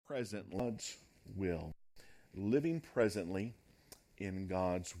present God's will. Living presently in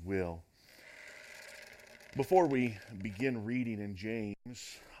God's will. Before we begin reading in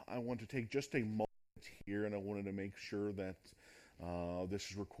James, I want to take just a moment here, and I wanted to make sure that this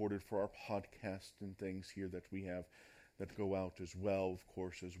is recorded for our podcast and things here that we have that go out as well, of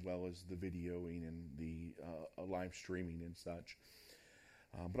course, as well as the videoing and the live streaming and such.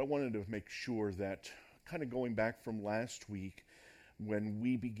 But I wanted to make sure that, kind of going back from last week, when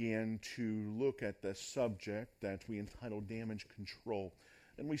we began to look at the subject that we entitled Damage Control,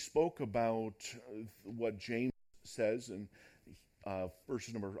 and we spoke about what James says in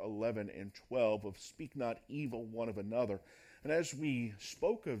verses number 11 and 12 of speak not evil one of another. And as we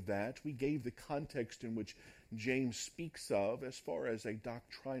spoke of that, we gave the context in which James speaks of as far as a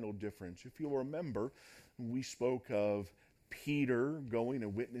doctrinal difference. If you'll remember, we spoke of Peter going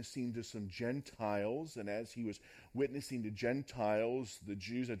and witnessing to some Gentiles, and as he was witnessing to Gentiles, the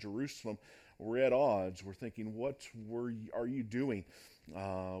Jews at Jerusalem were at odds. We're thinking, what are you doing?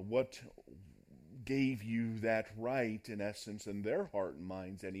 What gave you that right, in essence, in their heart and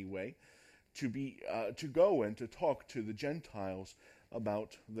minds anyway, to go and to talk to the Gentiles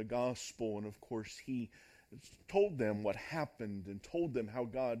about the gospel? And of course, he told them what happened and told them how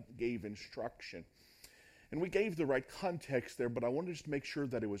God gave instruction. And we gave the right context there, but I wanted just to make sure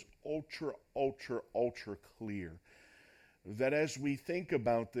that it was ultra clear. That as we think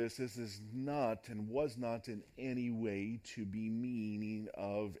about this is not and was not in any way to be meaning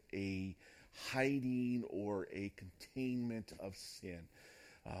of a hiding or a containment of sin.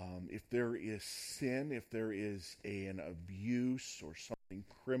 If there is sin, if there is an abuse or something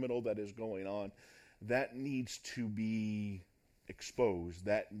criminal that is going on, that needs to be exposed.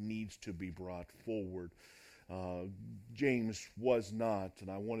 That needs to be brought forward. James was not,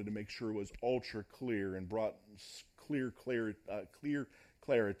 and I wanted to make sure it was ultra clear and brought clear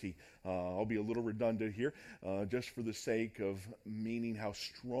clarity. I'll be a little redundant here, just for the sake of meaning how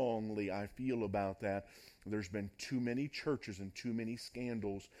strongly I feel about that. There's been too many churches and too many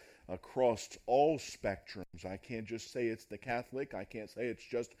scandals across all spectrums. I can't just say it's the Catholic. I can't say it's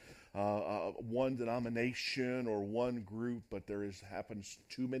just one denomination or one group, but happens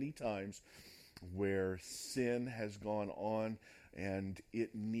too many times where sin has gone on and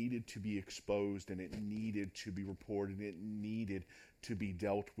it needed to be exposed and it needed to be reported, it needed to be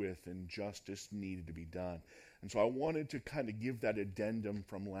dealt with, and justice needed to be done. And so I wanted to kind of give that addendum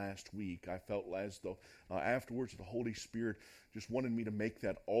from last week. I felt as though afterwards the Holy Spirit just wanted me to make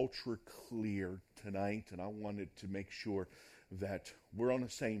that ultra clear tonight, and I wanted to make sure that we're on the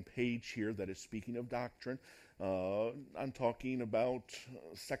same page here that is speaking of doctrine. I'm talking about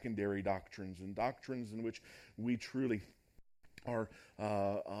secondary doctrines and doctrines in which we truly are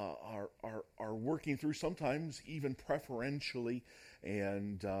working through, sometimes even preferentially,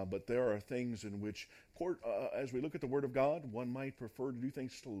 and but there are things in which, as we look at the Word of God, one might prefer to do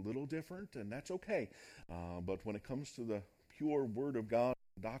things just a little different, and that's okay. But when it comes to the pure Word of God,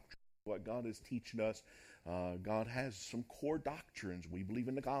 doctrine, what God is teaching us, God has some core doctrines. We believe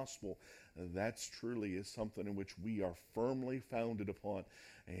in the gospel. That's truly is something in which we are firmly founded upon,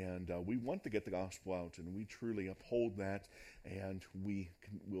 and we want to get the gospel out, and we truly uphold that, and we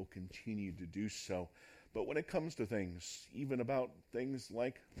will continue to do so. But when it comes to things, even about things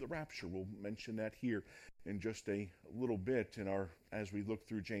like the rapture, we'll mention that here in just a little bit as we look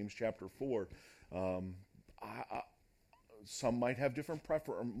through James chapter 4. Some might have different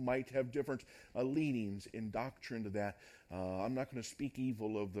leanings in doctrine to that. I'm not going to speak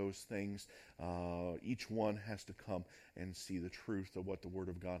evil of those things. Each one has to come and see the truth of what the Word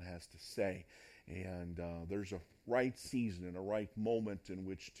of God has to say. And there's a right season and a right moment in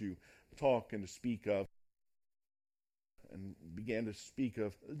which to talk and to speak of, and began to speak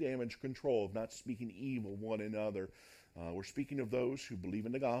of damage control, of not speaking evil one another. We're speaking of those who believe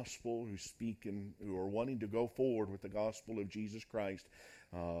in the gospel, who are wanting to go forward with the gospel of Jesus Christ.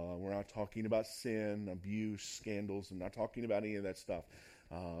 We're not talking about sin, abuse, scandals, and not talking about any of that stuff.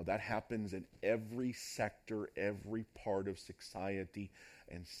 That happens in every sector, every part of society,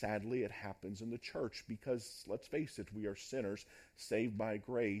 and sadly it happens in the church because, let's face it, we are sinners saved by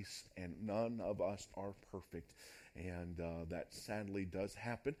grace, and none of us are perfect. And that sadly does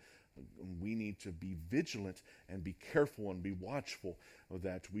happen. We need to be vigilant and be careful and be watchful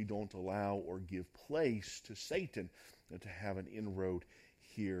that we don't allow or give place to Satan to have an inroad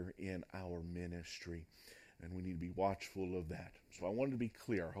here in our ministry. And we need to be watchful of that. So I wanted to be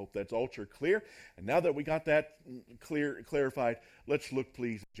clear. I hope that's ultra clear. And now that we got that clarified, let's look,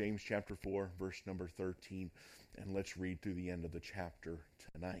 please, at James chapter 4, verse number 13, and let's read through the end of the chapter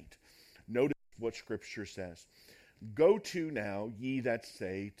tonight. Notice what Scripture says. Go to now, ye that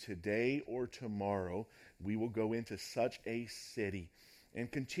say, today or tomorrow we will go into such a city,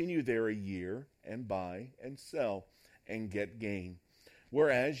 and continue there a year, and buy and sell, and get gain.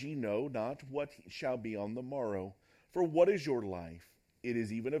 Whereas ye know not what shall be on the morrow. For what is your life? It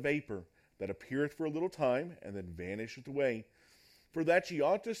is even a vapor, that appeareth for a little time, and then vanisheth away. For that ye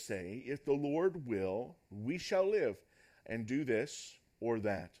ought to say, if the Lord will, we shall live, and do this or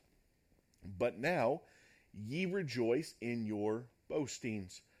that. But now ye rejoice in your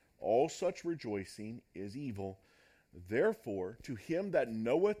boastings. All such rejoicing is evil. Therefore, to him that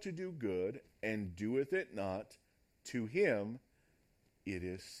knoweth to do good, and doeth it not, to him it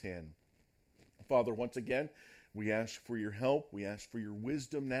is sin. Father, once again, we ask for your help. We ask for your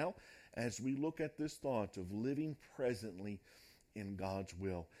wisdom now as we look at this thought of living presently in God's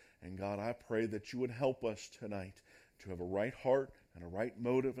will. And God, I pray that you would help us tonight to have a right heart and a right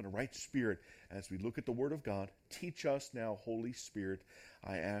motive and a right spirit as we look at the Word of God. Teach us now, Holy Spirit,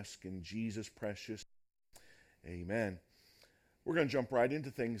 I ask in Jesus' precious name. Amen. We're going to jump right into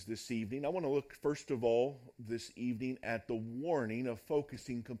things this evening. I want to look, first of all, this evening at the warning of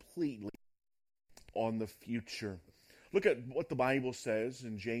focusing completely on the future. Look at what the Bible says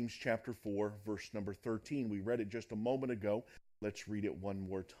in James chapter 4, verse number 13. We read it just a moment ago. Let's read it one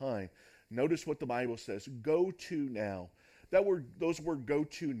more time. Notice what the Bible says. Go to now. Those words go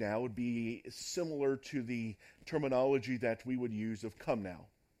to now would be similar to the terminology that we would use of come now.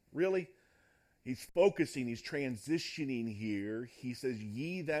 Really? He's focusing, he's transitioning here. He says,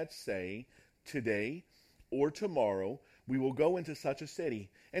 ye that say, today or tomorrow, we will go into such a city,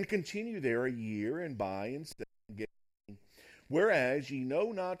 and continue there a year, and buy and sell and get gain. Whereas ye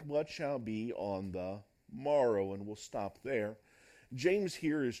know not what shall be on the morrow. And we'll stop there. James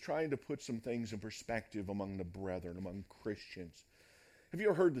here is trying to put some things in perspective among the brethren, among Christians. Have you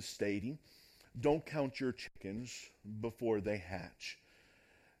ever heard the stating, don't count your chickens before they hatch?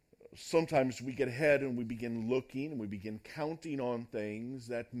 Sometimes we get ahead and we begin looking and we begin counting on things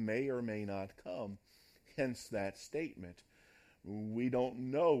that may or may not come. Hence that statement. We don't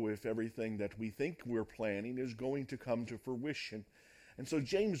know if everything that we think we're planning is going to come to fruition. And so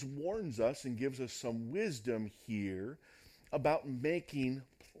James warns us and gives us some wisdom here about making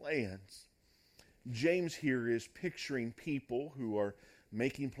plans. James here is picturing people who are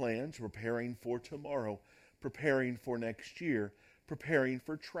making plans, preparing for tomorrow, preparing for next year, preparing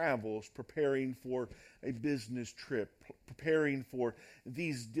for travels, preparing for a business trip, preparing for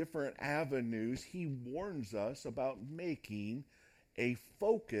these different avenues. He warns us about making a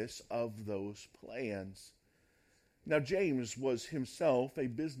focus of those plans. Now, James was himself a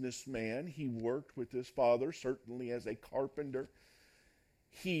businessman. He worked with his father, certainly as a carpenter.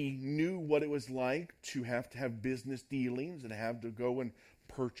 He knew what it was like to have business dealings and have to go and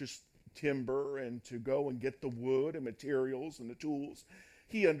purchase timber and to go and get the wood and materials and the tools.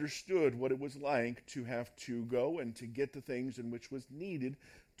 He understood what it was like to have to go and to get the things in which was needed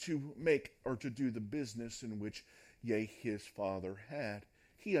to make or to do the business in which, his father had.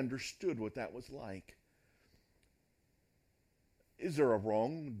 He understood what that was like. Is there a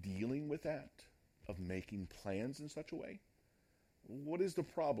wrong dealing with that, of making plans in such a way? What is the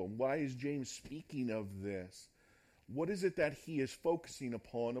problem? Why is James speaking of this? What is it that he is focusing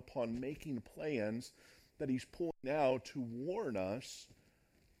upon making plans that he's pulling out to warn us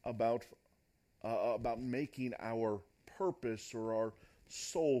about making our purpose or our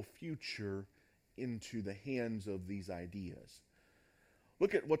soul future into the hands of these ideas?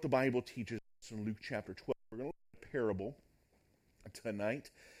 Look at what the Bible teaches us in Luke chapter 12. We're going to look at a parable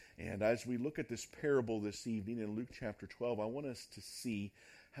tonight. And as we look at this parable this evening in Luke chapter 12, I want us to see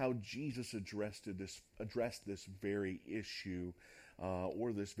how Jesus addressed this very issue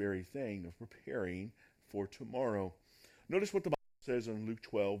or this very thing of preparing for tomorrow. Notice what the Bible says in Luke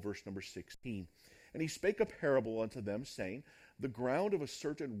 12, verse number 16. And he spake a parable unto them, saying, the ground of a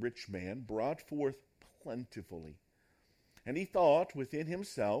certain rich man brought forth plentifully. And he thought within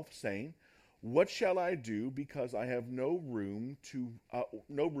himself, saying, what shall I do, because I have no room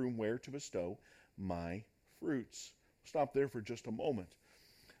where to bestow my fruits? Stop there for just a moment.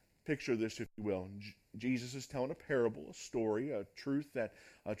 Picture this, if you will. Jesus is telling a parable, a story, a truth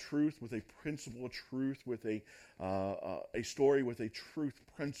with a principle, a truth with a story with a truth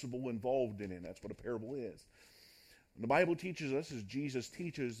principle involved in it. That's what a parable is. And the Bible teaches us, as Jesus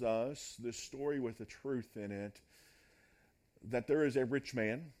teaches us, this story with a truth in it, that there is a rich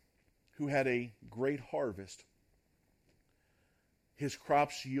man who had a great harvest. His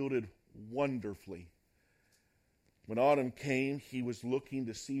crops yielded wonderfully. When autumn came, he was looking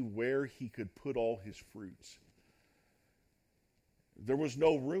to see where he could put all his fruits. There was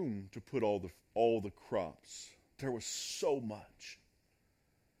no room to put all the crops. there was so much.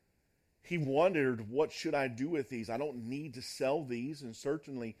 He wondered, what should I do with these? I don't need to sell these, and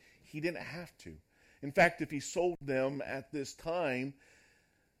certainly he didn't have to. In fact, if he sold them at this time,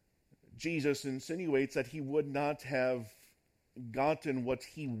 Jesus insinuates that he would not have gotten what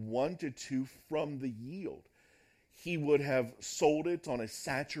he wanted to from the yield. He would have sold it on a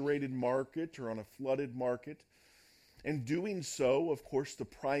saturated market or on a flooded market. And doing so, of course, the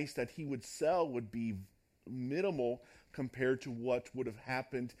price that he would sell would be minimal compared to what would have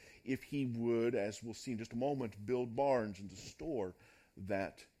happened if he would, as we'll see in just a moment, build barns and to store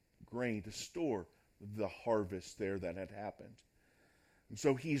that grain, to store the harvest there that had happened. And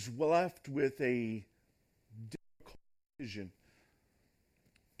so he's left with a difficult decision.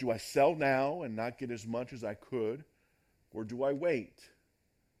 Do I sell now and not get as much as I could? Or do I wait?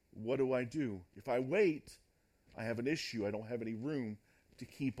 What do I do? If I wait, I have an issue. I don't have any room to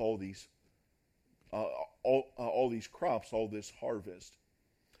keep all these crops, all this harvest.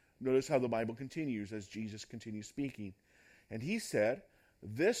 Notice how the Bible continues as Jesus continues speaking. And he said,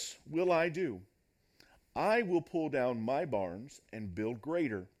 "This will I do. I will pull down my barns and build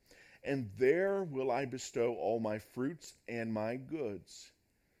greater, and there will I bestow all my fruits and my goods."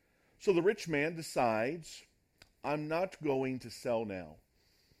 So the rich man decides, I'm not going to sell now.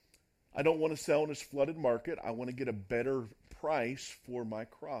 I don't want to sell in this flooded market. I want to get a better price for my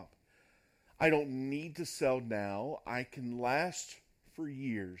crop. I don't need to sell now. I can last for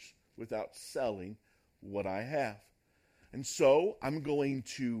years without selling what I have. And so I'm going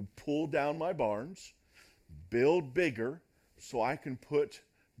to pull down my barns, build bigger, so I can put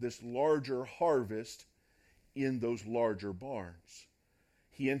this larger harvest in those larger barns.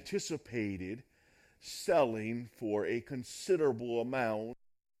 He anticipated selling for a considerable amount,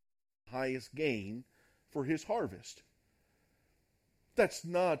 highest gain for his harvest. That's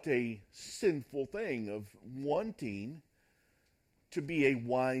not a sinful thing of wanting to be a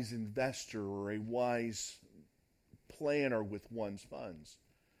wise investor or a wise planner with one's funds.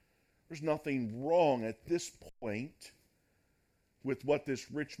 There's nothing wrong at this point with what this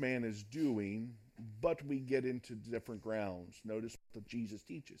rich man is doing, but we get into different grounds. Notice what Jesus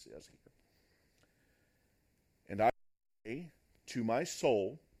teaches us here. And I say to my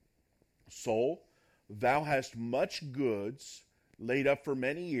soul, "Soul, thou hast much goods laid up for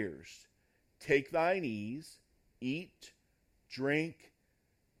many years. Take thine ease, eat, drink,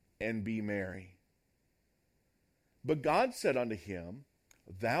 and be merry." But God said unto him,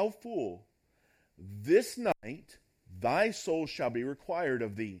 "Thou fool, this night thy soul shall be required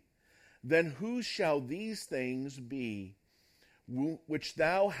of thee. Then whose shall these things be which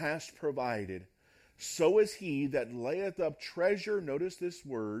thou hast provided? So is he that layeth up treasure," notice this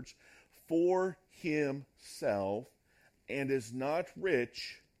words, "for himself, and is not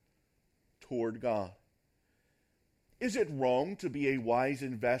rich toward God." Is it wrong to be a wise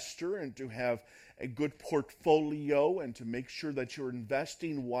investor and to have a good portfolio and to make sure that you're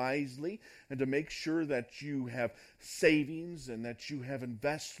investing wisely and to make sure that you have savings and that you have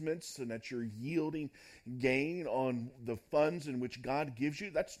investments and that you're yielding gain on the funds in which God gives you?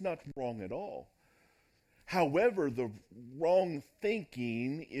 That's not wrong at all. However, the wrong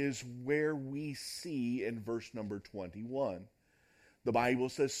thinking is where we see in verse number 21. The Bible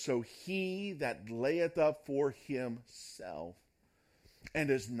says, "So he that layeth up for himself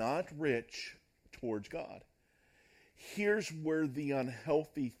and is not rich towards God." Here's where the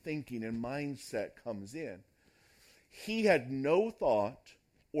unhealthy thinking and mindset comes in. He had no thought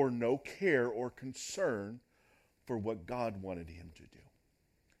or no care or concern for what God wanted him to do.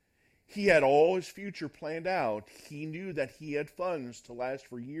 He had all his future planned out. He knew that he had funds to last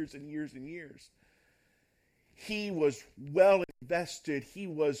for years and years and years. He was well invested. He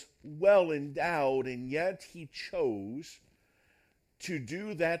was well endowed, and yet he chose to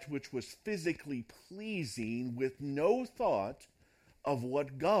do that which was physically pleasing with no thought of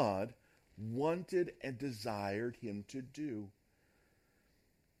what God wanted and desired him to do.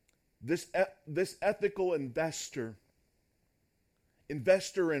 This ethical investor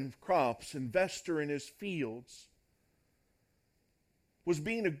in crops, investor in his fields, was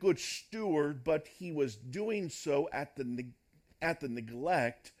being a good steward, but he was doing so at the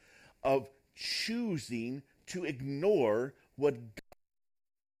neglect of choosing to ignore what God,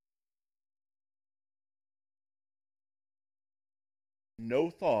 no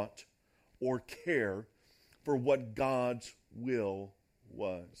thought or care for what God's will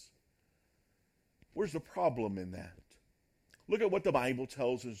was. Where's the problem in that? Look at what the Bible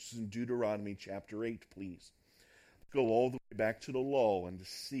tells us in Deuteronomy chapter 8, please. Go all the way back to the law and to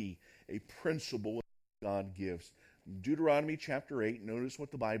see a principle God gives. Deuteronomy chapter 8, notice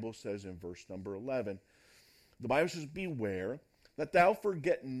what the Bible says in verse number 11. The Bible says, beware that thou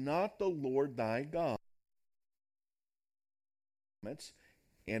forget not the Lord thy God,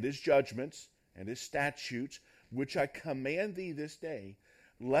 and his judgments, and his statutes, which I command thee this day,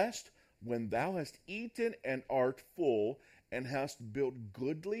 lest when thou hast eaten and art full, and hast built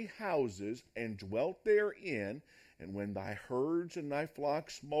goodly houses, and dwelt therein, and when thy herds and thy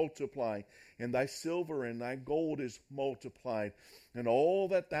flocks multiply, and thy silver and thy gold is multiplied, and all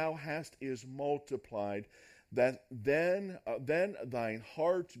that thou hast is multiplied, that then thine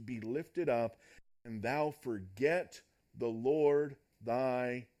heart be lifted up, and thou forget the Lord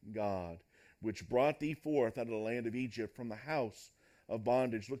thy God, which brought thee forth out of the land of Egypt from the house of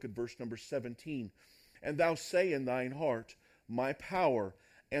bondage. Look at verse number 17. And thou say in thine heart, my power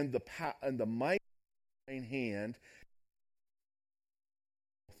and the might of thine hand,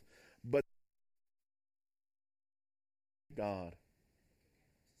 but God.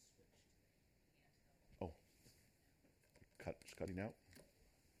 Oh, it's cutting out.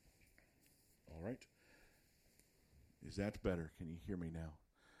 All right. Is that better? Can you hear me now?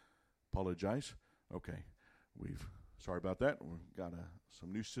 Apologize. Okay. Sorry about that. We've got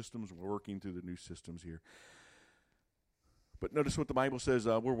some new systems. We're working through the new systems here. But notice what the Bible says.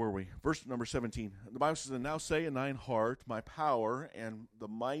 Where were we? Verse number 17. The Bible says, and now say in thine heart, my power and the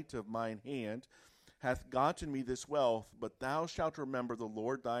might of mine hand hath gotten me this wealth, but thou shalt remember the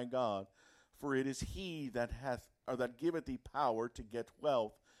Lord thy God, for it is he that giveth thee power to get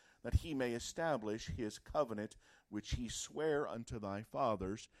wealth, that he may establish his covenant, which he sware unto thy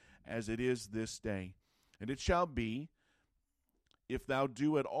fathers, as it is this day. And it shall be, if thou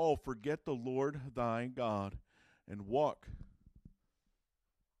do at all forget the Lord thy God, and walk.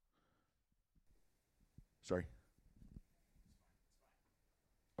 Sorry.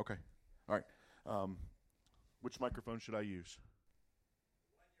 Okay. All right. Which microphone should I use?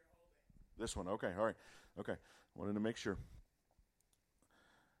 The one you're holding. This one. Okay. All right. Okay. Wanted to make sure.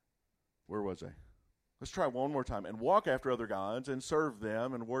 Where was I? Let's try one more time. And walk after other gods, and serve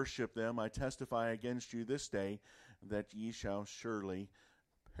them, and worship them. I testify against you this day, that ye shall surely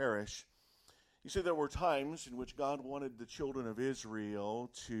perish. You see, there were times in which God wanted the children of Israel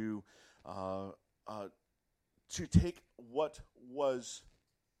to take what was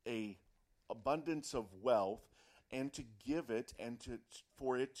a abundance of wealth and to give it, and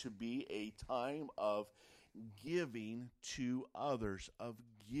for it to be a time of giving to others, of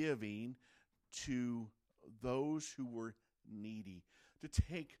giving to those who were needy, to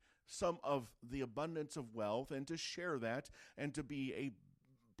take some of the abundance of wealth and to share that and to be a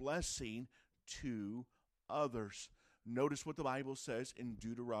blessing to others. Notice what the Bible says in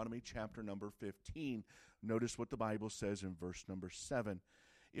Deuteronomy chapter number 15. Notice what the Bible says in verse number 7.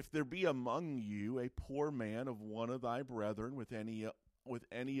 If there be among you a poor man of one of thy brethren with any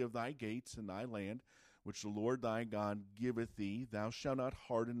of thy gates in thy land, which the Lord thy God giveth thee, thou shalt not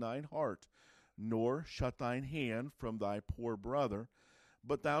harden thine heart, nor shut thine hand from thy poor brother,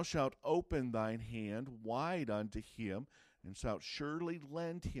 but thou shalt open thine hand wide unto him, and shalt surely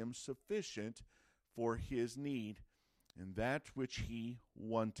lend him sufficient for his need, and that which he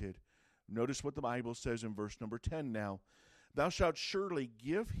wanted. Notice what the Bible says in verse number 10 now. Thou shalt surely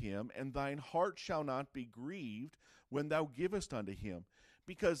give him, and thine heart shall not be grieved when thou givest unto him,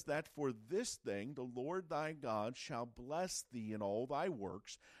 because that for this thing the Lord thy God shall bless thee in all thy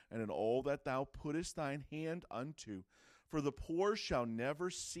works, and in all that thou puttest thine hand unto. For the poor shall never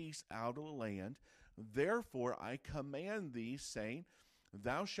cease out of the land. Therefore I command thee, saying,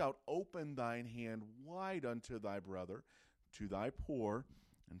 Thou shalt open thine hand wide unto thy brother, to thy poor,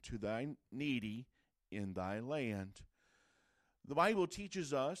 and to thy needy in thy land. The Bible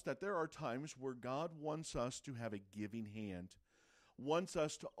teaches us that there are times where God wants us to have a giving hand, wants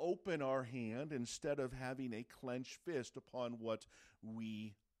us to open our hand instead of having a clenched fist upon what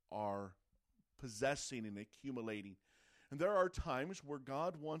we are possessing and accumulating. And there are times where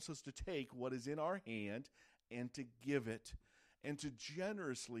God wants us to take what is in our hand and to give it, and to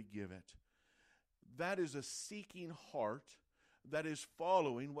generously give it. That is a seeking heart that is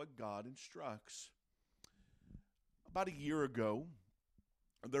following what God instructs. About a year ago,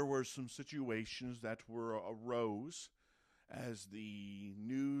 there were some situations that arose as the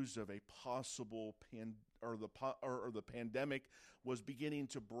news of a possible the pandemic was beginning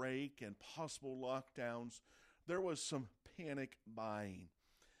to break and possible lockdowns. There was some panic buying.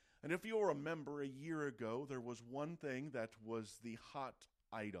 And if you'll remember, a year ago, there was one thing that was the hot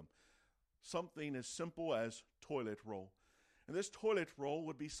item, something as simple as toilet roll. And this toilet roll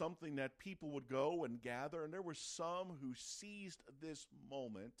would be something that people would go and gather, and there were some who seized this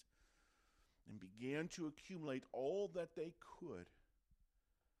moment and began to accumulate all that they could,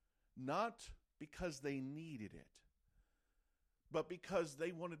 not because they needed it, but because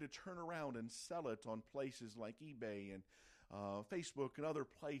they wanted to turn around and sell it on places like eBay and Facebook and other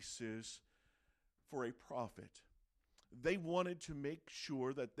places for a profit. They wanted to make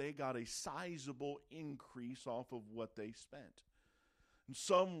sure that they got a sizable increase off of what they spent. And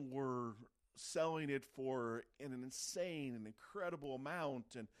some were selling it for an insane and incredible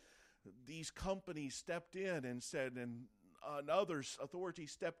amount, and these companies stepped in and said, and others,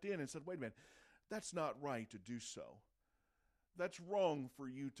 authorities stepped in and said, wait a minute, that's not right to do so. That's wrong for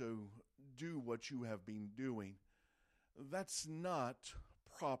you to do what you have been doing. That's not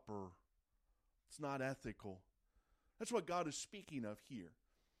proper. It's not ethical. That's what God is speaking of here.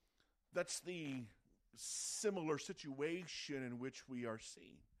 That's the similar situation in which we are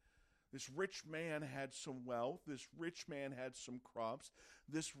seeing. This rich man had some wealth. This rich man had some crops.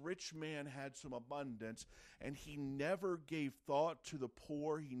 This rich man had some abundance. And he never gave thought to the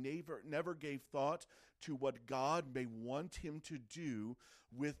poor. He never gave thought to what God may want him to do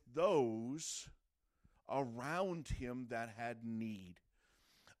with those around him that had need,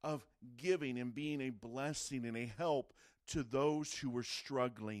 of giving and being a blessing and a help to those who were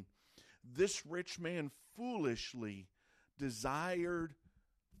struggling. This rich man foolishly desired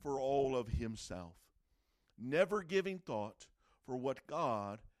for all of himself, never giving thought for what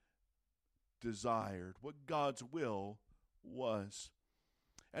God desired, what God's will was.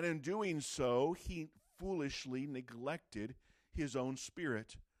 And in doing so, he foolishly neglected his own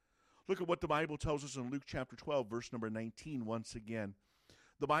spirit. Look at what the Bible tells us in Luke chapter 12, verse number 19 once again.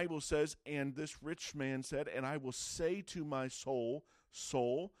 The Bible says, and this rich man said, and I will say to my soul,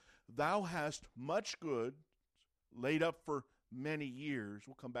 soul, thou hast much good laid up for many years.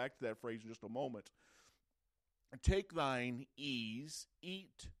 We'll come back to that phrase in just a moment. Take thine ease,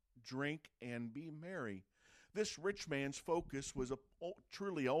 eat, drink, and be merry. This rich man's focus was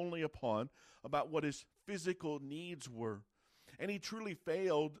truly only upon about what his physical needs were. And he truly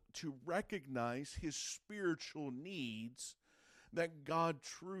failed to recognize his spiritual needs that God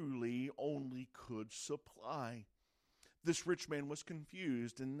truly only could supply. This rich man was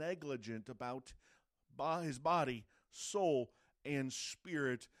confused and negligent about his body, soul, and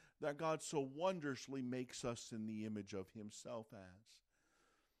spirit that God so wondrously makes us in the image of himself as.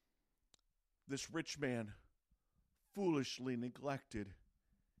 This rich man foolishly neglected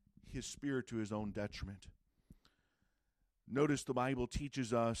his spirit to his own detriment. Notice the Bible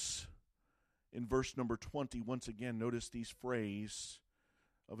teaches us in verse number 20, once again, notice these phrase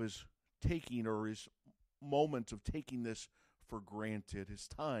of his taking, or his moment of taking this for granted, his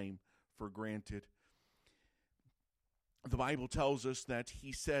time for granted. The Bible tells us that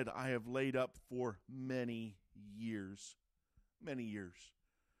he said, I have laid up for many years. Many years.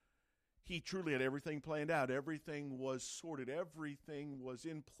 He truly had everything planned out. Everything was sorted. Everything was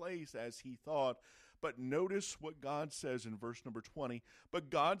in place as he thought. But notice what God says in verse number 20. But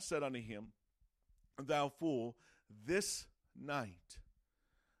God said unto him, thou fool, this night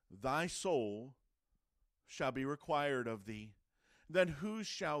thy soul shall be required of thee. Then whose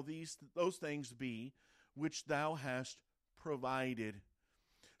shall those things be which thou hast provided?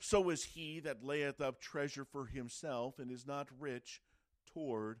 So is he that layeth up treasure for himself and is not rich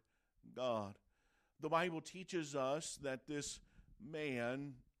toward God. The Bible teaches us that this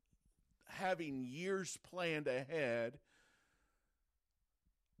man, having years planned ahead,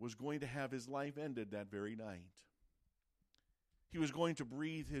 was going to have his life ended that very night. He was going to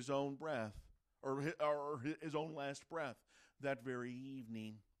breathe his own breath, or his own last breath, that very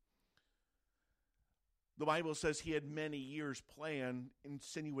evening. The Bible says he had many years planned,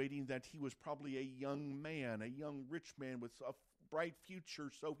 insinuating that he was probably a young man, a young rich man with a bright future,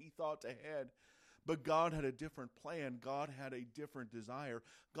 so he thought ahead. But God had a different plan. God had a different desire.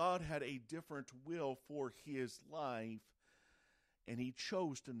 God had a different will for his life, and he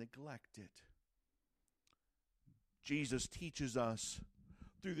chose to neglect it. Jesus teaches us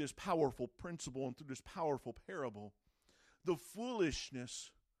through this powerful principle and through this powerful parable the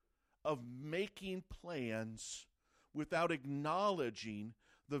foolishness of making plans without acknowledging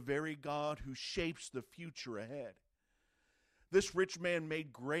the very God who shapes the future ahead. This rich man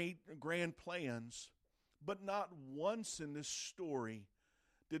made grand plans, but not once in this story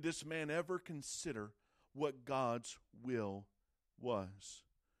did this man ever consider what God's will was.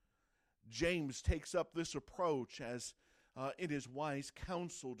 James takes up this approach as in his wise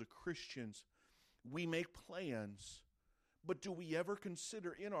counsel to Christians. We make plans, but do we ever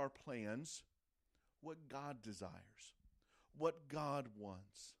consider in our plans what God desires, what God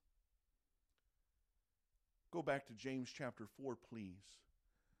wants? Go back to James chapter 4, please.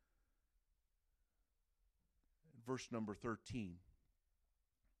 Verse number 13.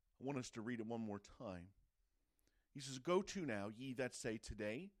 I want us to read it one more time. He says, "Go to now, ye that say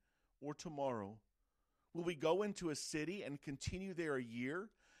today or tomorrow. Will we go into a city and continue there a year,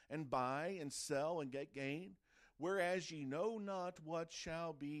 and buy and sell and get gain? Whereas ye know not what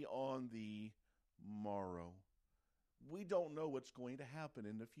shall be on the morrow." We don't know what's going to happen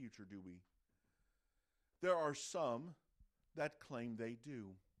in the future, do we? There are some that claim they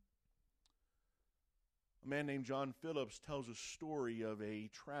do. A man named John Phillips tells a story of a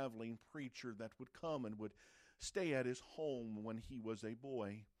traveling preacher that would come and would stay at his home when he was a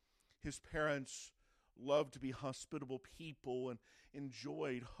boy. His parents loved to be hospitable people and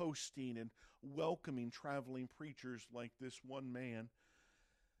enjoyed hosting and welcoming traveling preachers like this one man.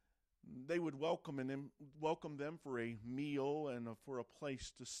 They would welcome them for a meal and for a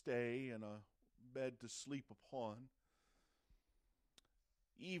place to stay and a bed to sleep upon.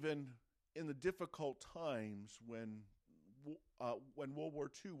 Even in the difficult times when World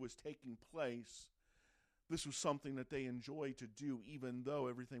War II was taking place, this was something that they enjoyed to do, even though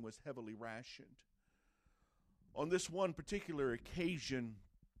everything was heavily rationed. On this one particular occasion,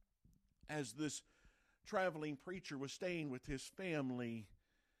 as this traveling preacher was staying with his family,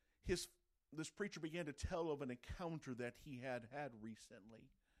 this preacher began to tell of an encounter that he had had recently.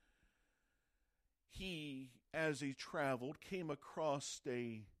 He, as he traveled, came across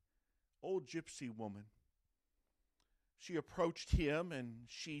a old gypsy woman. She approached him and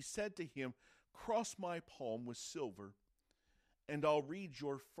she said to him, "Cross my palm with silver, and I'll read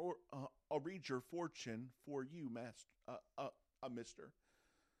your fortune for you, mister."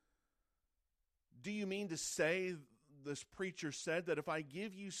 "Do you mean to say," this preacher said, "that if I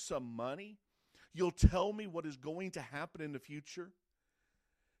give you some money, you'll tell me what is going to happen in the future?"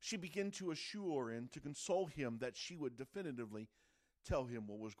 She began to assure and to console him that she would definitively tell him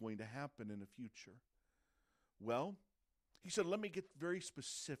what was going to happen in the future. "Well," he said, "let me get very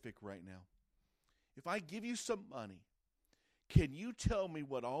specific right now. If I give you some money, can you tell me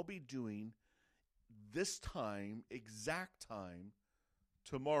what I'll be doing this time, exact time,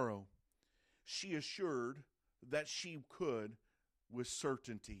 tomorrow?" She assured that she could with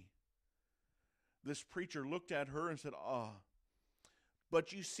certainty. This preacher looked at her and said,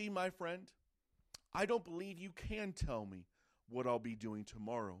 "But you see, my friend, I don't believe you can tell me what I'll be doing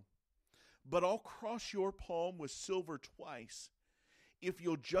tomorrow. But I'll cross your palm with silver twice if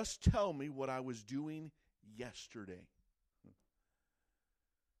you'll just tell me what I was doing yesterday."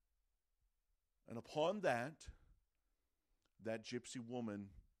 And upon that gypsy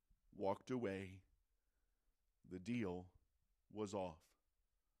woman walked away. The deal was off.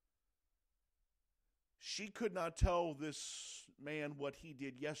 She could not tell this man what he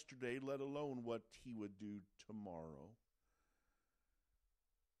did yesterday, let alone what he would do tomorrow.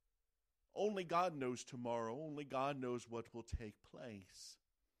 Only God knows tomorrow. Only God knows what will take place.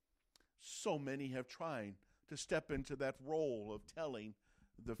 So many have tried to step into that role of telling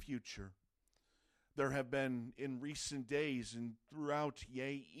the future. There have been in recent days and throughout,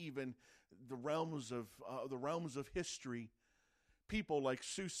 even the realms of history, people like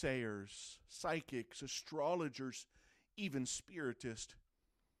soothsayers, psychics, astrologers, even spiritists,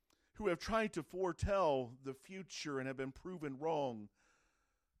 who have tried to foretell the future and have been proven wrong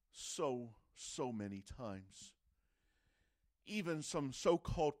so many times. Even some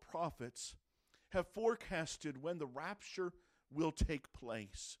so-called prophets have forecasted when the rapture will take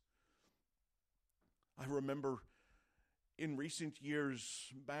place. I remember in recent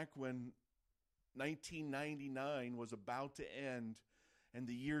years, back when 1999 was about to end and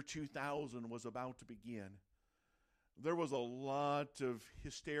the year 2000 was about to begin, there was a lot of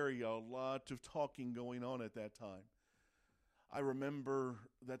hysteria, a lot of talking going on at that time. I remember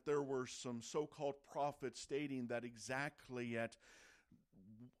that there were some so-called prophets stating that exactly at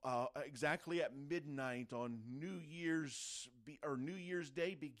midnight on New Year's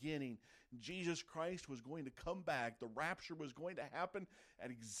Day beginning, Jesus Christ was going to come back. The rapture was going to happen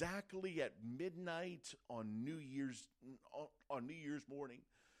at exactly at midnight on New Year's morning.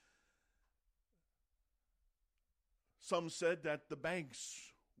 Some said that the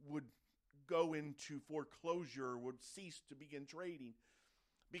banks would go into foreclosure, would cease to begin trading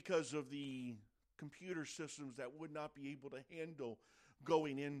because of the computer systems that would not be able to handle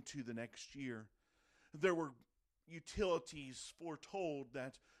going into the next year. There were utilities foretold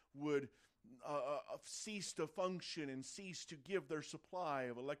that would cease to function and cease to give their supply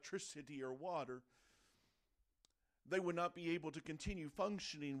of electricity or water. They would not be able to continue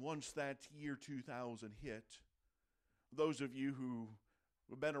functioning once that year 2000 hit. Those of you who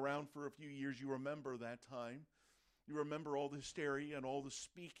have been around for a few years, you remember that time. You remember all the hysteria and all the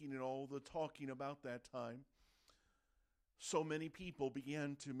speaking and all the talking about that time. so many people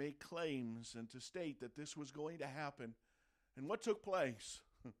began to make claims and to state that this was going to happen. And what took place?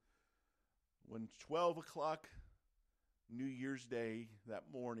 When 12 o'clock New Year's Day that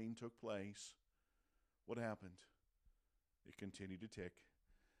morning took place, what happened? It continued to tick.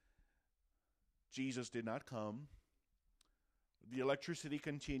 Jesus did not come. The electricity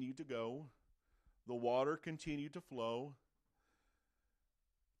continued to go. The water continued to flow.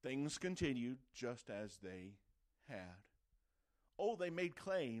 Things continued just as they had. Oh, they made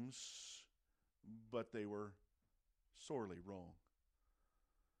claims, but they were sorely wrong.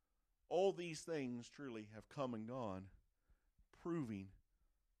 All these things truly have come and gone, proving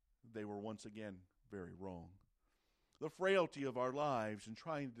they were once again very wrong. The frailty of our lives and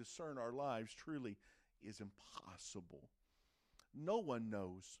trying to discern our lives truly is impossible. No one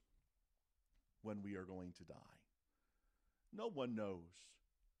knows when we are going to die. No one knows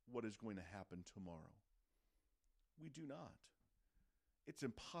what is going to happen tomorrow. We do not. It's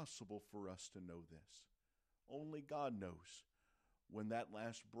impossible for us to know this. Only God knows when that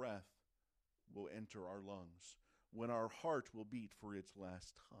last breath will enter our lungs, when our heart will beat for its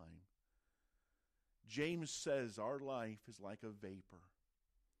last time. James says our life is like a vapor.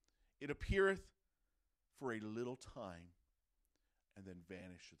 It appeareth for a little time and then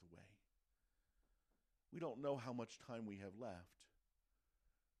vanisheth away. We don't know how much time we have left.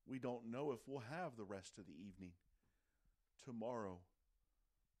 We don't know if we'll have the rest of the evening, tomorrow,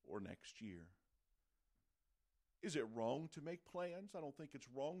 or next year. Is it wrong to make plans? I don't think it's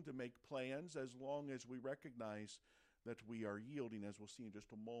wrong to make plans as long as we recognize that we are yielding, as we'll see in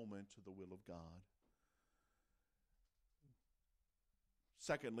just a moment, to the will of God.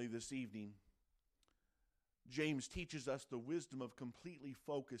 Secondly, this evening, James teaches us the wisdom of completely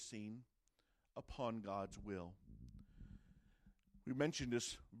focusing upon God's will. We mentioned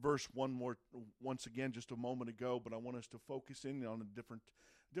this verse once again just a moment ago, but I want us to focus in on a different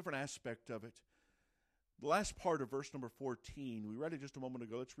aspect of it. The last part of verse number 14, we read it just a moment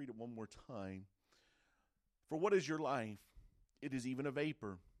ago. Let's read it one more time. For what is your life? It is even a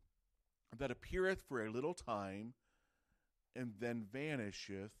vapor that appeareth for a little time and then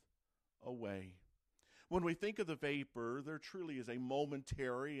vanisheth away. When we think of the vapor, there truly is a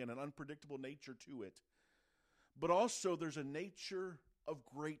momentary and an unpredictable nature to it. But also there's a nature of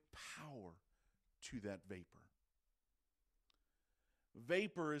great power to that vapor.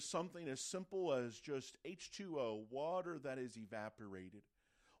 Vapor is something as simple as just H2O, water that is evaporated,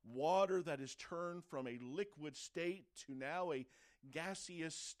 water that is turned from a liquid state to now a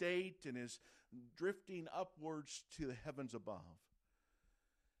gaseous state and is drifting upwards to the heavens above.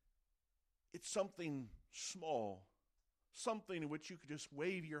 It's something small, something in which you could just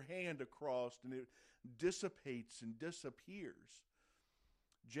wave your hand across and it dissipates and disappears.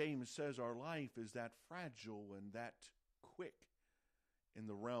 James says our life is that fragile and that quick in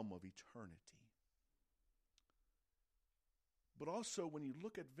the realm of eternity. But also when you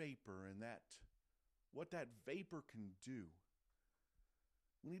look at vapor and what that vapor can do,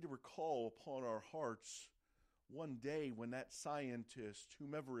 we need to recall upon our hearts one day when that scientist,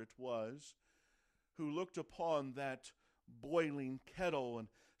 whomever it was, who looked upon that boiling kettle and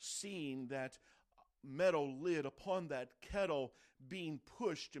seeing that metal lid upon that kettle being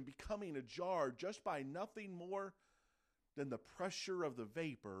pushed and becoming a jar just by nothing more than the pressure of the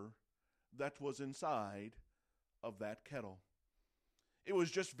vapor that was inside of that kettle. It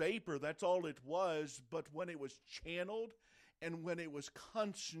was just vapor, that's all it was, but when it was channeled and when it was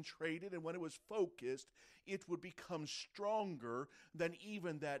concentrated and when it was focused, it would become stronger than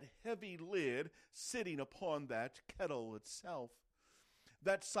even that heavy lid sitting upon that kettle itself.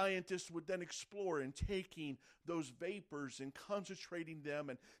 That scientist would then explore in taking those vapors and concentrating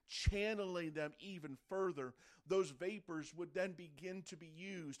them and channeling them even further. Those vapors would then begin to be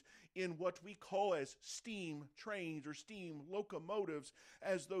used in what we call as steam trains or steam locomotives,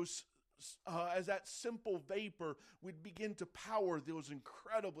 as that simple vapor would begin to power those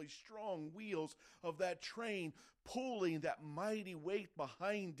incredibly strong wheels of that train, pulling that mighty weight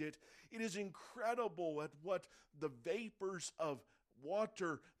behind it. It is incredible at what the vapors of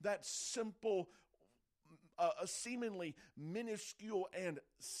water, that simple, seemingly minuscule and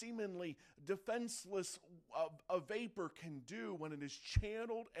seemingly defenseless a vapor can do when it is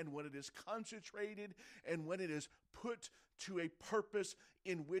channeled and when it is concentrated and when it is put to a purpose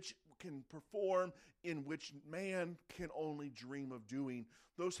in which can perform, in which man can only dream of doing.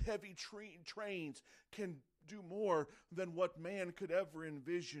 Those heavy trains can do more than what man could ever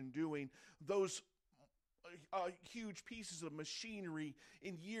envision doing. Those huge pieces of machinery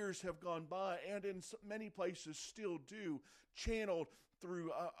in years have gone by and in many places still do, channeled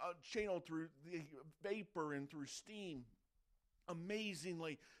through the vapor and through steam.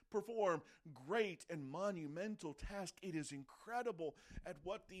 amazingly perform great and monumental tasks. It is incredible at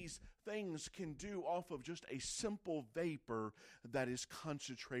what these things can do off of just a simple vapor that is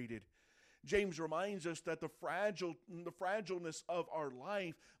concentrated. James reminds us that the fragileness of our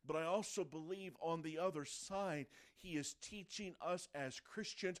life, but I also believe on the other side, he is teaching us as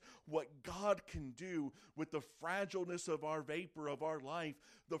Christians what God can do with the fragileness of our vapor of our life,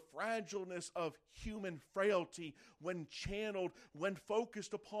 the fragileness of human frailty when channeled, when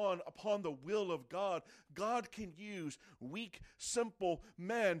focused upon the will of God. God can use weak, simple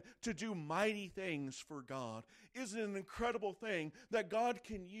men to do mighty things for God. Isn't it an incredible thing that God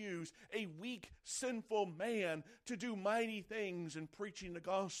can use a weak, sinful man to do mighty things in preaching the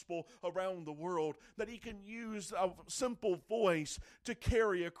gospel around the world, that he can use a simple voice to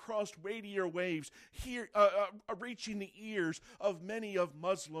carry across radio waves, reaching the ears of many of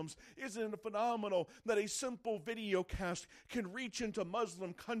Muslims? Isn't it phenomenal that a simple video cast can reach into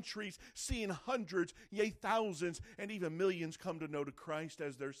Muslim countries, seeing hundreds, yea thousands, and even millions come to know to Christ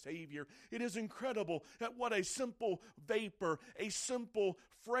as their Savior? It is incredible at what a simple vapor, a simple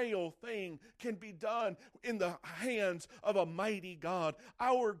frail thing can be done in the hands of a mighty God.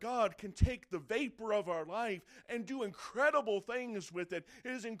 Our God can take the vapor of our life and do incredible things with it.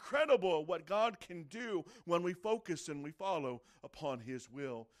 It is incredible what God can do when we focus and we follow upon His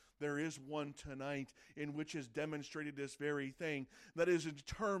will. There is one tonight in which is demonstrated this very thing, that is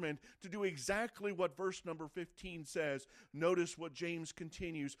determined to do exactly what verse number 15 says. Notice what James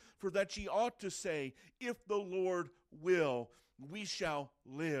continues, for that ye ought to say, if the Lord will, we shall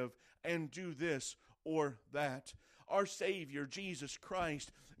live and do this or that. Our Savior, Jesus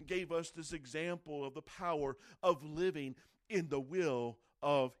Christ, gave us this example of the power of living in the will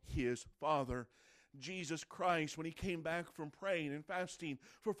of His Father. Jesus Christ, when He came back from praying and fasting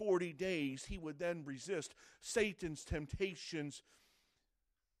for 40 days, He would then resist Satan's temptations,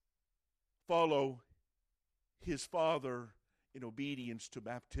 follow His Father in obedience to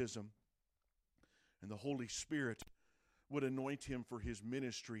baptism, and the Holy Spirit would anoint Him for His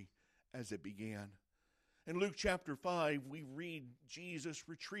ministry as it began. In Luke chapter 5, we read Jesus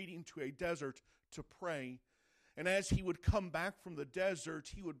retreating to a desert to pray. And as He would come back from the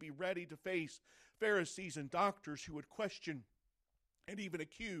desert, He would be ready to face Pharisees and doctors who would question and even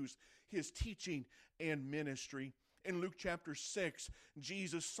accuse His teaching and ministry. In Luke chapter 6,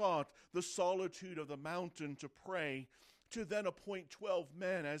 Jesus sought the solitude of the mountain to pray, to then appoint 12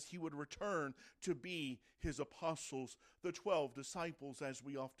 men as He would return to be His apostles, the 12 disciples as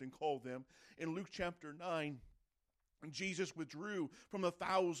we often call them. In Luke chapter 9, Jesus withdrew from the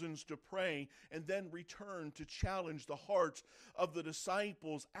thousands to pray and then returned to challenge the hearts of the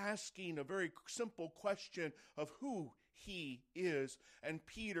disciples, asking a very simple question of who He is. And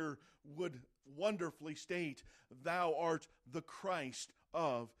Peter would wonderfully state, "Thou art the Christ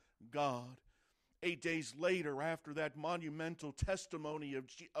of God." 8 days later, after that monumental testimony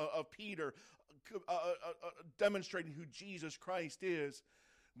of Peter demonstrating who Jesus Christ is,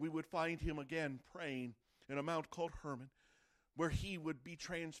 we would find him again praying in a mount called Hermon, where he would be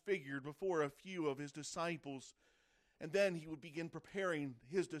transfigured before a few of his disciples. And then he would begin preparing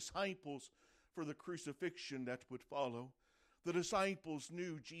his disciples for the crucifixion that would follow. The disciples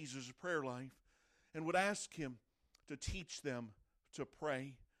knew Jesus' prayer life and would ask him to teach them to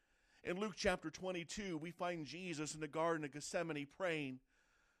pray. In Luke chapter 22, we find Jesus in the Garden of Gethsemane praying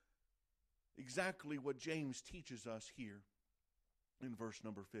exactly what James teaches us here in verse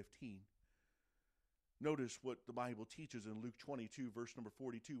number 15. Notice what the Bible teaches in Luke 22, verse number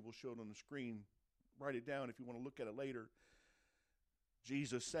 42. We'll show it on the screen. Write it down if you want to look at it later.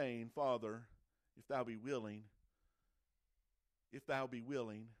 Jesus saying, Father, if thou be willing, if thou be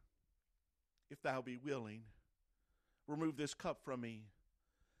willing, if thou be willing, remove this cup from me.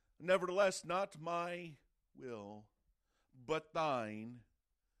 Nevertheless, not my will, but thine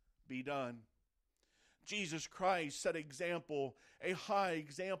be done. Jesus Christ set example, a high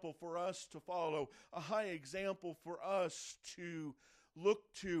example for us to follow, a high example for us to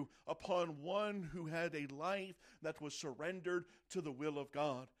look to upon one who had a life that was surrendered to the will of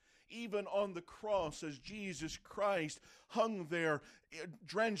God. Even on the cross, as Jesus Christ hung there,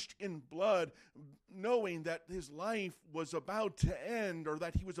 drenched in blood, knowing that his life was about to end, or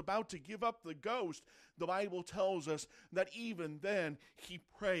that he was about to give up the ghost, the Bible tells us that even then he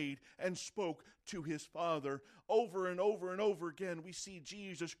prayed and spoke to his Father. Over and over and over again, we see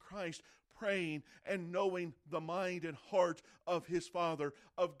Jesus Christ praying and knowing the mind and heart of his Father,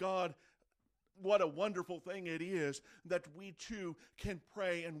 of God, what a wonderful thing it is that we too can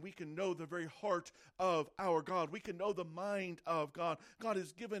pray and we can know the very heart of our God. We can know the mind of God. God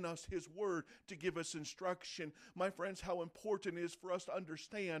has given us His Word to give us instruction. My friends, how important it is for us to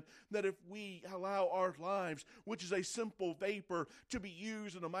understand that if we allow our lives, which is a simple vapor, to be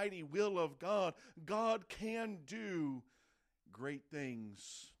used in the mighty will of God, God can do great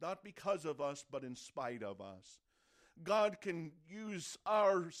things, not because of us, but in spite of us. God can use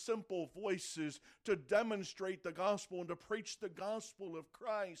our simple voices to demonstrate the gospel and to preach the gospel of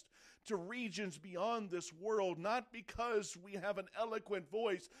Christ to regions beyond this world, not because we have an eloquent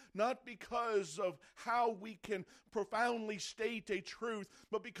voice, not because of how we can profoundly state a truth,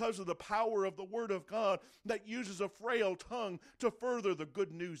 but because of the power of the Word of God that uses a frail tongue to further the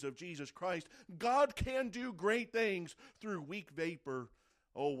good news of Jesus Christ. God can do great things through weak vapor.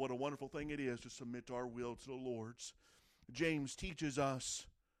 Oh, what a wonderful thing it is to submit our will to the Lord's. James teaches us,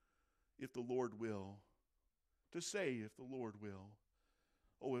 if the Lord will, to say, if the Lord will.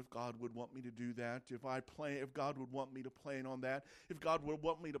 Oh, if God would want me to do that, if God would want me to plan on that, if God would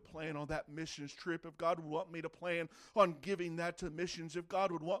want me to plan on that missions trip, if God would want me to plan on giving that to missions, if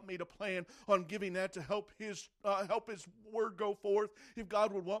God would want me to plan on giving that to help His Word go forth, if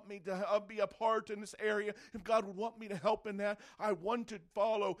God would want me to be a part in this area, if God would want me to help in that, I want to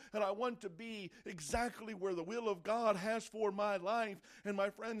follow and I want to be exactly where the will of God has for my life. And my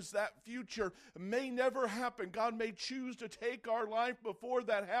friends, that future may never happen. God may choose to take our life before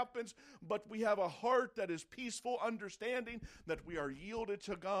that happens, but we have a heart that is peaceful, understanding that we are yielded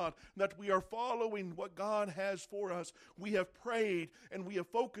to God, that we are following what God has for us. We have prayed and we have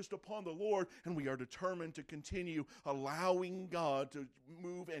focused upon the Lord, and we are determined to continue allowing God to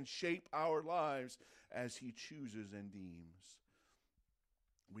move and shape our lives as He chooses and deems.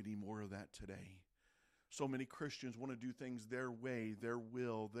 We need more of that today. So many Christians want to do things their way, their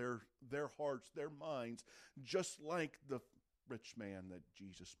will, their hearts, their minds, just like the rich man that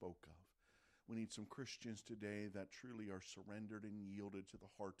Jesus spoke of. We need some Christians today that truly are surrendered and yielded to the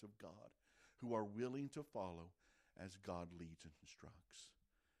heart of God, who are willing to follow as God leads and instructs.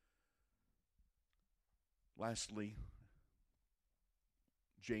 Lastly,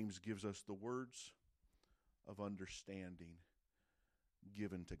 James gives us the words of understanding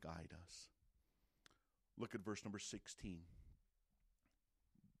given to guide us. Look at verse number 16.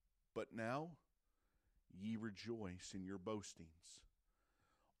 But now ye rejoice in your boastings.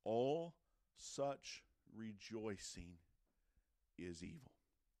 All such rejoicing is evil.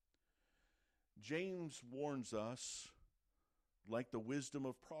 James warns us, like the wisdom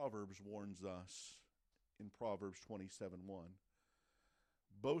of Proverbs warns us in Proverbs 27:1.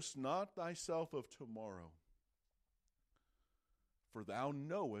 Boast not thyself of tomorrow, for thou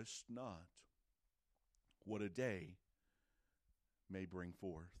knowest not what a day may bring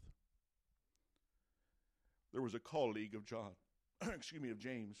forth. There was a colleague of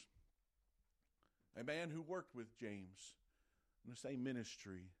James, a man who worked with James in the same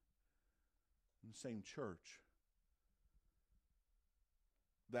ministry, in the same church,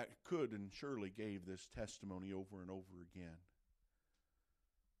 that could and surely gave this testimony over and over again.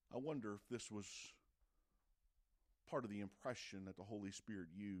 I wonder if this was part of the impression that the Holy Spirit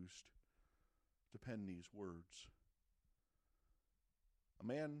used to pen these words. A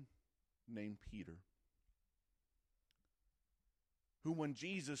man named Peter, who when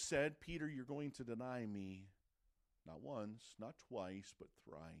Jesus said, Peter, you're going to deny me, not once, not twice, but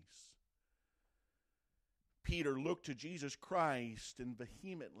thrice. Peter looked to Jesus Christ and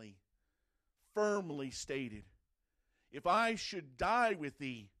vehemently, firmly stated, if I should die with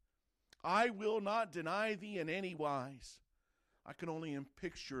thee, I will not deny thee in any wise. I can only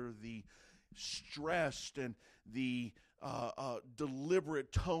picture the stressed and the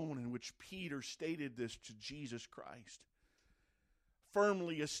deliberate tone in which Peter stated this to Jesus Christ.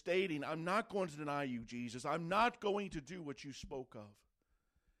 Firmly stating, I'm not going to deny you, Jesus. I'm not going to do what you spoke of.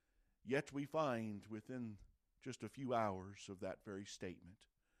 Yet we find within just a few hours of that very statement,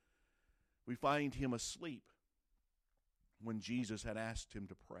 we find him asleep when Jesus had asked him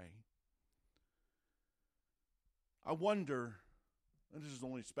to pray. I wonder, and this is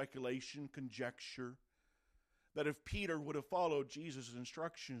only speculation, conjecture, that if Peter would have followed Jesus'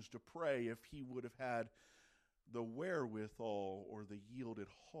 instructions to pray, if he would have had the wherewithal or the yielded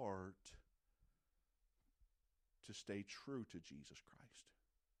heart to stay true to Jesus Christ,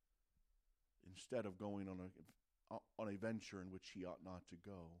 instead of going on a venture in which he ought not to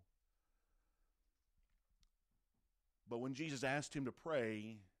go. But when Jesus asked him to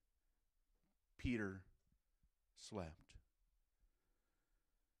pray, Peter slept.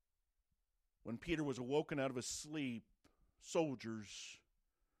 When Peter was awoken out of his sleep, soldiers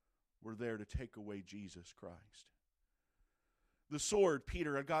were there to take away Jesus Christ. The sword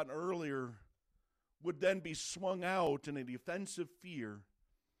Peter had gotten earlier would then be swung out in a defensive fear,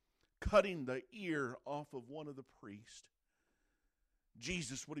 cutting the ear off of one of the priests.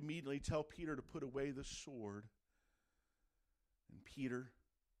 Jesus would immediately tell Peter to put away the sword. And Peter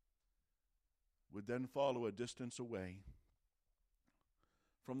would then follow a distance away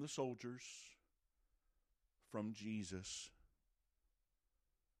from the soldiers, from Jesus,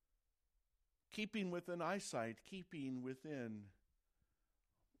 keeping within eyesight, keeping within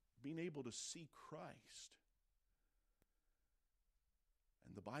being able to see Christ.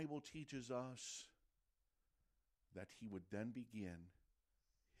 And the Bible teaches us that he would then begin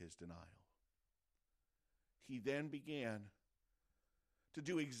his denial. He then began to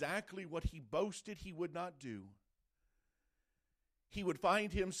do exactly what he boasted he would not do. He would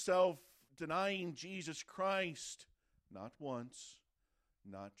find himself denying Jesus Christ not once,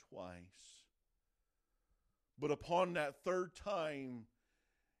 not twice, but upon that third time,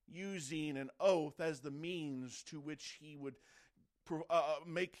 using an oath as the means to which he would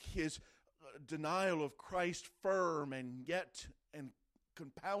make his denial of Christ firm, and yet and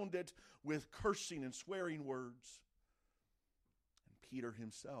compound it with cursing and swearing words. And Peter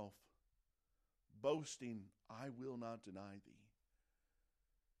himself, boasting, "I will not deny thee,"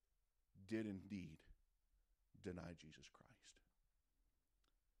 did indeed deny Jesus Christ.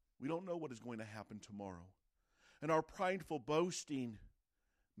 We don't know what is going to happen tomorrow. And our prideful boasting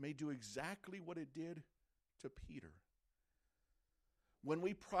may do exactly what it did to Peter. When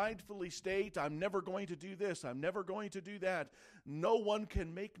we pridefully state, "I'm never going to do this, I'm never going to do that, no one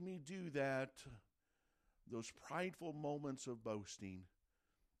can make me do that," those prideful moments of boasting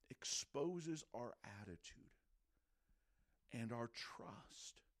exposes our attitude and our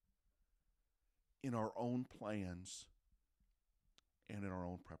trust in our own plans and in our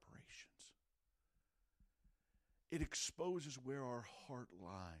own preparations. It exposes where our heart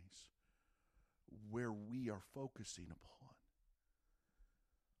lies, where we are focusing upon.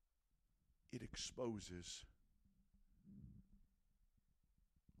 It exposes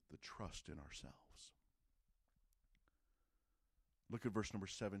the trust in ourselves. Look at verse number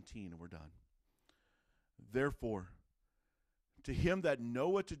 17 and we're done. "Therefore, to him that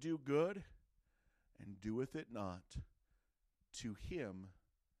knoweth to do good and doeth it not, to him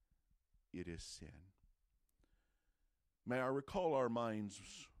it is sin." May I recall our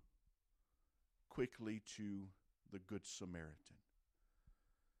minds quickly to the Good Samaritan,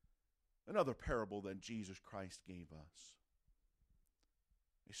 another parable that Jesus Christ gave us,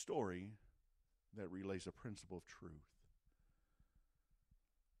 a story that relays a principle of truth.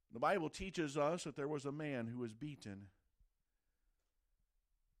 The Bible teaches us that there was a man who was beaten,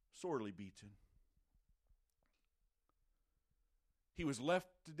 sorely beaten. He was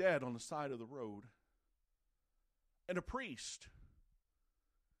left dead on the side of the road. And a priest,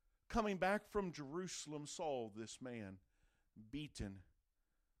 coming back from Jerusalem, saw this man beaten,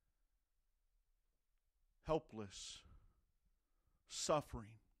 helpless,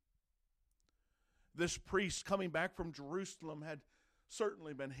 suffering. This priest, coming back from Jerusalem, had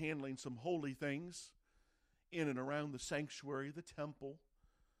certainly been handling some holy things in and around the sanctuary, the temple.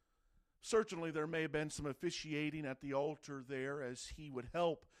 Certainly there may have been some officiating at the altar there as he would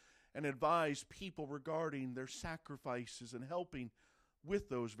help and advise people regarding their sacrifices and helping with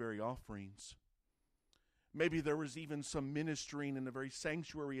those very offerings. Maybe there was even some ministering in the very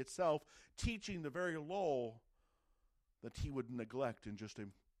sanctuary itself, teaching the very law that he would neglect in just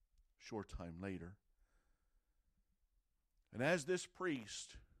a short time later. And as this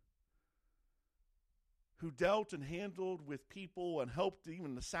priest, who dealt and handled with people and helped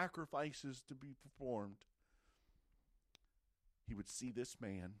even the sacrifices to be performed, he would see this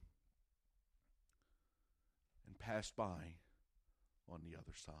man and pass by on the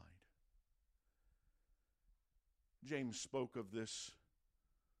other side. James spoke of this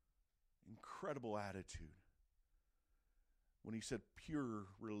incredible attitude when he said pure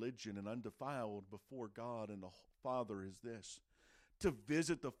religion and undefiled before God and the Father is this: to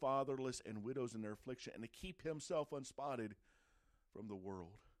visit the fatherless and widows in their affliction, and to keep himself unspotted from the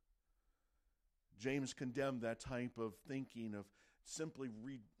world. James condemned that type of thinking of simply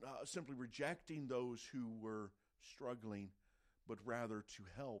rejecting those who were struggling, but rather to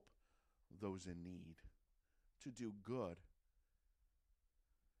help those in need, to do good.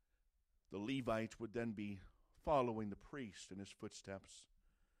 The Levite would then be following the priest in his footsteps.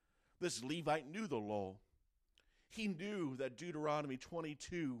 This Levite knew the law. He knew that Deuteronomy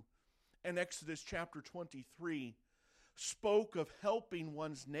 22 and Exodus chapter 23 spoke of helping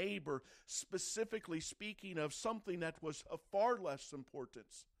one's neighbor, specifically speaking of something that was of far less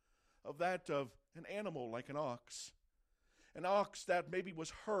importance of that of an animal like an ox. An ox that maybe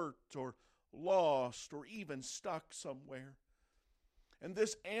was hurt or lost or even stuck somewhere. And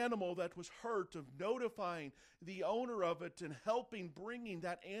this animal that was hurt, of notifying the owner of it and helping bringing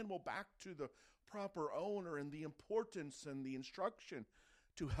that animal back to the proper owner, and the importance and the instruction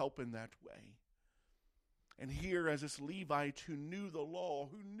to help in that way. And here, as this Levite who knew the law,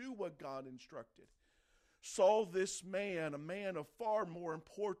 who knew what God instructed, saw this man, a man of far more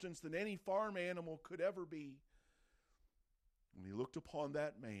importance than any farm animal could ever be. When he looked upon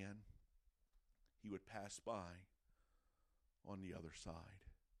that man, he would pass by on the other side.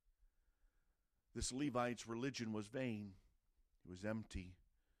 This Levite's religion was vain, it was empty,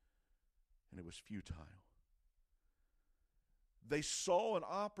 and it was futile. They saw an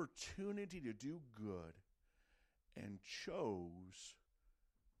opportunity to do good and chose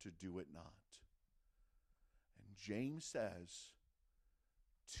to do it not. And James says,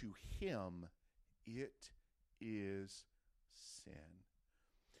 to him it is sin.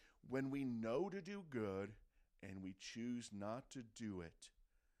 When we know to do good and we choose not to do it,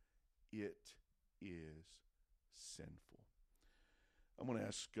 it is sinful. I'm going to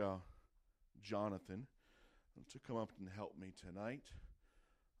ask Jonathan to come up and help me tonight.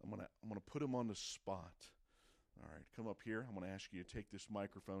 I'm going to put him on the spot. All right, come up here. I'm going to ask you to take this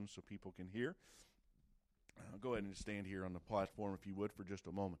microphone so people can hear. Go ahead and stand here on the platform, if you would, for just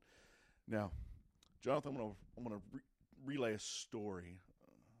a moment. Now, Jonathan, I'm going to relay a story.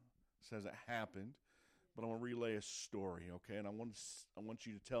 It says it happened, but I'm going to relay a story, okay? And I want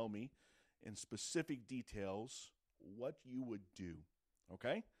you to tell me in specific details what you would do,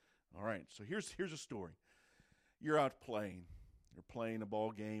 okay? All right, so here's a story. You're out playing. You're playing a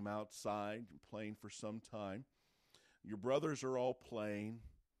ball game outside. You're playing for some time. Your brothers are all playing,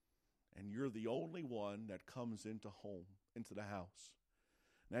 and you're the only one that comes into the house.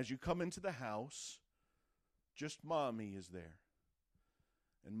 And as you come into the house, just Mommy is there.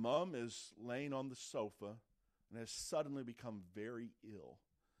 And Mom is laying on the sofa and has suddenly become very ill.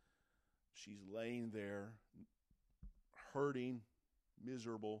 She's laying there, hurting,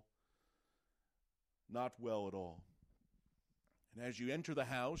 miserable, not well at all. And as you enter the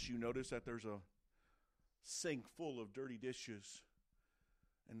house, you notice that there's a sink full of dirty dishes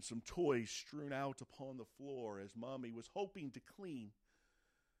and some toys strewn out upon the floor, as Mommy was hoping to clean,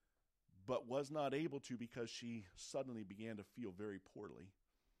 but was not able to because she suddenly began to feel very poorly.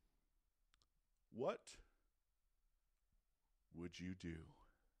 What would you do?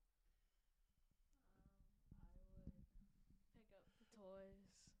 I would pick up the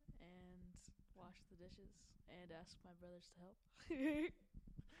toys and wash the dishes and ask my brothers to help.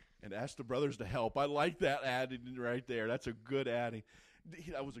 And ask the brothers to help. I like that adding right there. That's a good adding.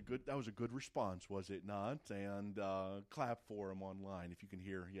 That was a good response, was it not? And clap for him online if you can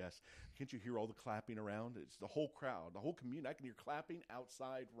hear. Yes, can't you hear all the clapping around? It's the whole crowd, the whole community. I can hear clapping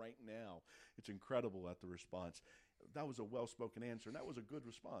outside right now. It's incredible at the response. That was a well-spoken answer, and that was a good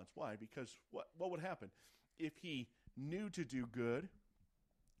response. Why? Because what would happen if he knew to do good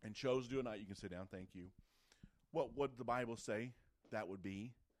and chose to do it not? You can sit down. Thank you. What would the Bible say that would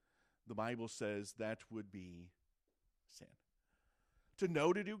be? The Bible says that would be sin. To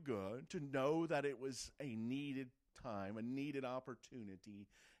know to do good, to know that it was a needed time, a needed opportunity,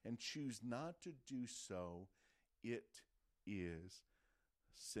 and choose not to do so, it is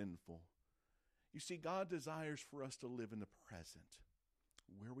sinful. You see, God desires for us to live in the present,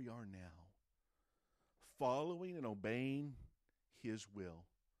 where we are now, following and obeying His will,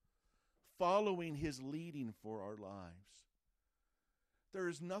 following His leading for our lives. There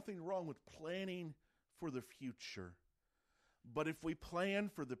is nothing wrong with planning for the future. But if we plan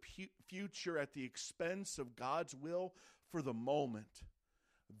for the future at the expense of God's will for the moment,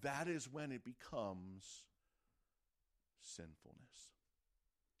 that is when it becomes sinfulness.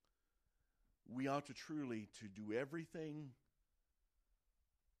 We ought to truly to do everything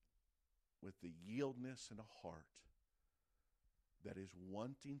with the yieldness and a heart that is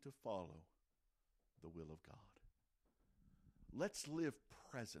wanting to follow the will of God. Let's live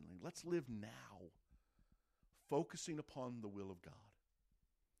presently. Let's live now, focusing upon the will of God.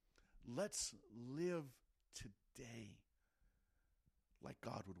 Let's live today like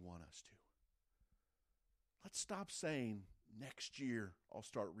God would want us to. Let's stop saying, next year I'll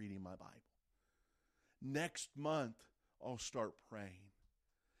start reading my Bible. Next month I'll start praying.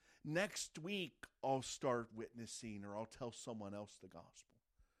 Next week I'll start witnessing, or I'll tell someone else the gospel.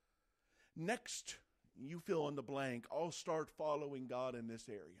 Next, you fill in the blank, I'll start following God in this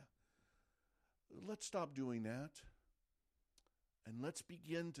area. Let's stop doing that. And let's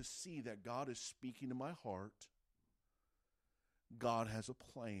begin to see that God is speaking to my heart. God has a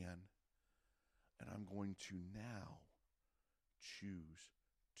plan. and I'm going to now choose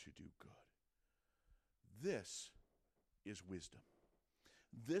to do good. This is wisdom.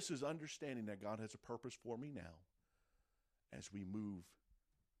 This is understanding that God has a purpose for me now as we move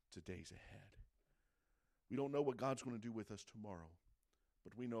to days ahead. We don't know what God's going to do with us tomorrow,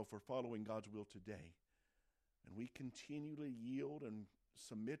 but we know if we're following God's will today, and we continually yield and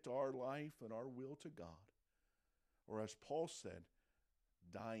submit our life and our will to God, or as Paul said,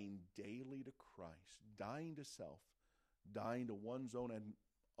 dying daily to Christ, dying to self, dying to one's own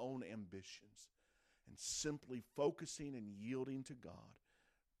ambitions, and simply focusing and yielding to God,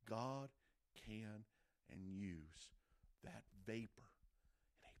 God can and use that vapor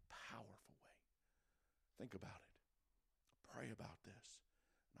in a powerful way. Think about it. Pray about this.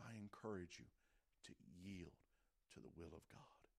 And I encourage you to yield to the will of God.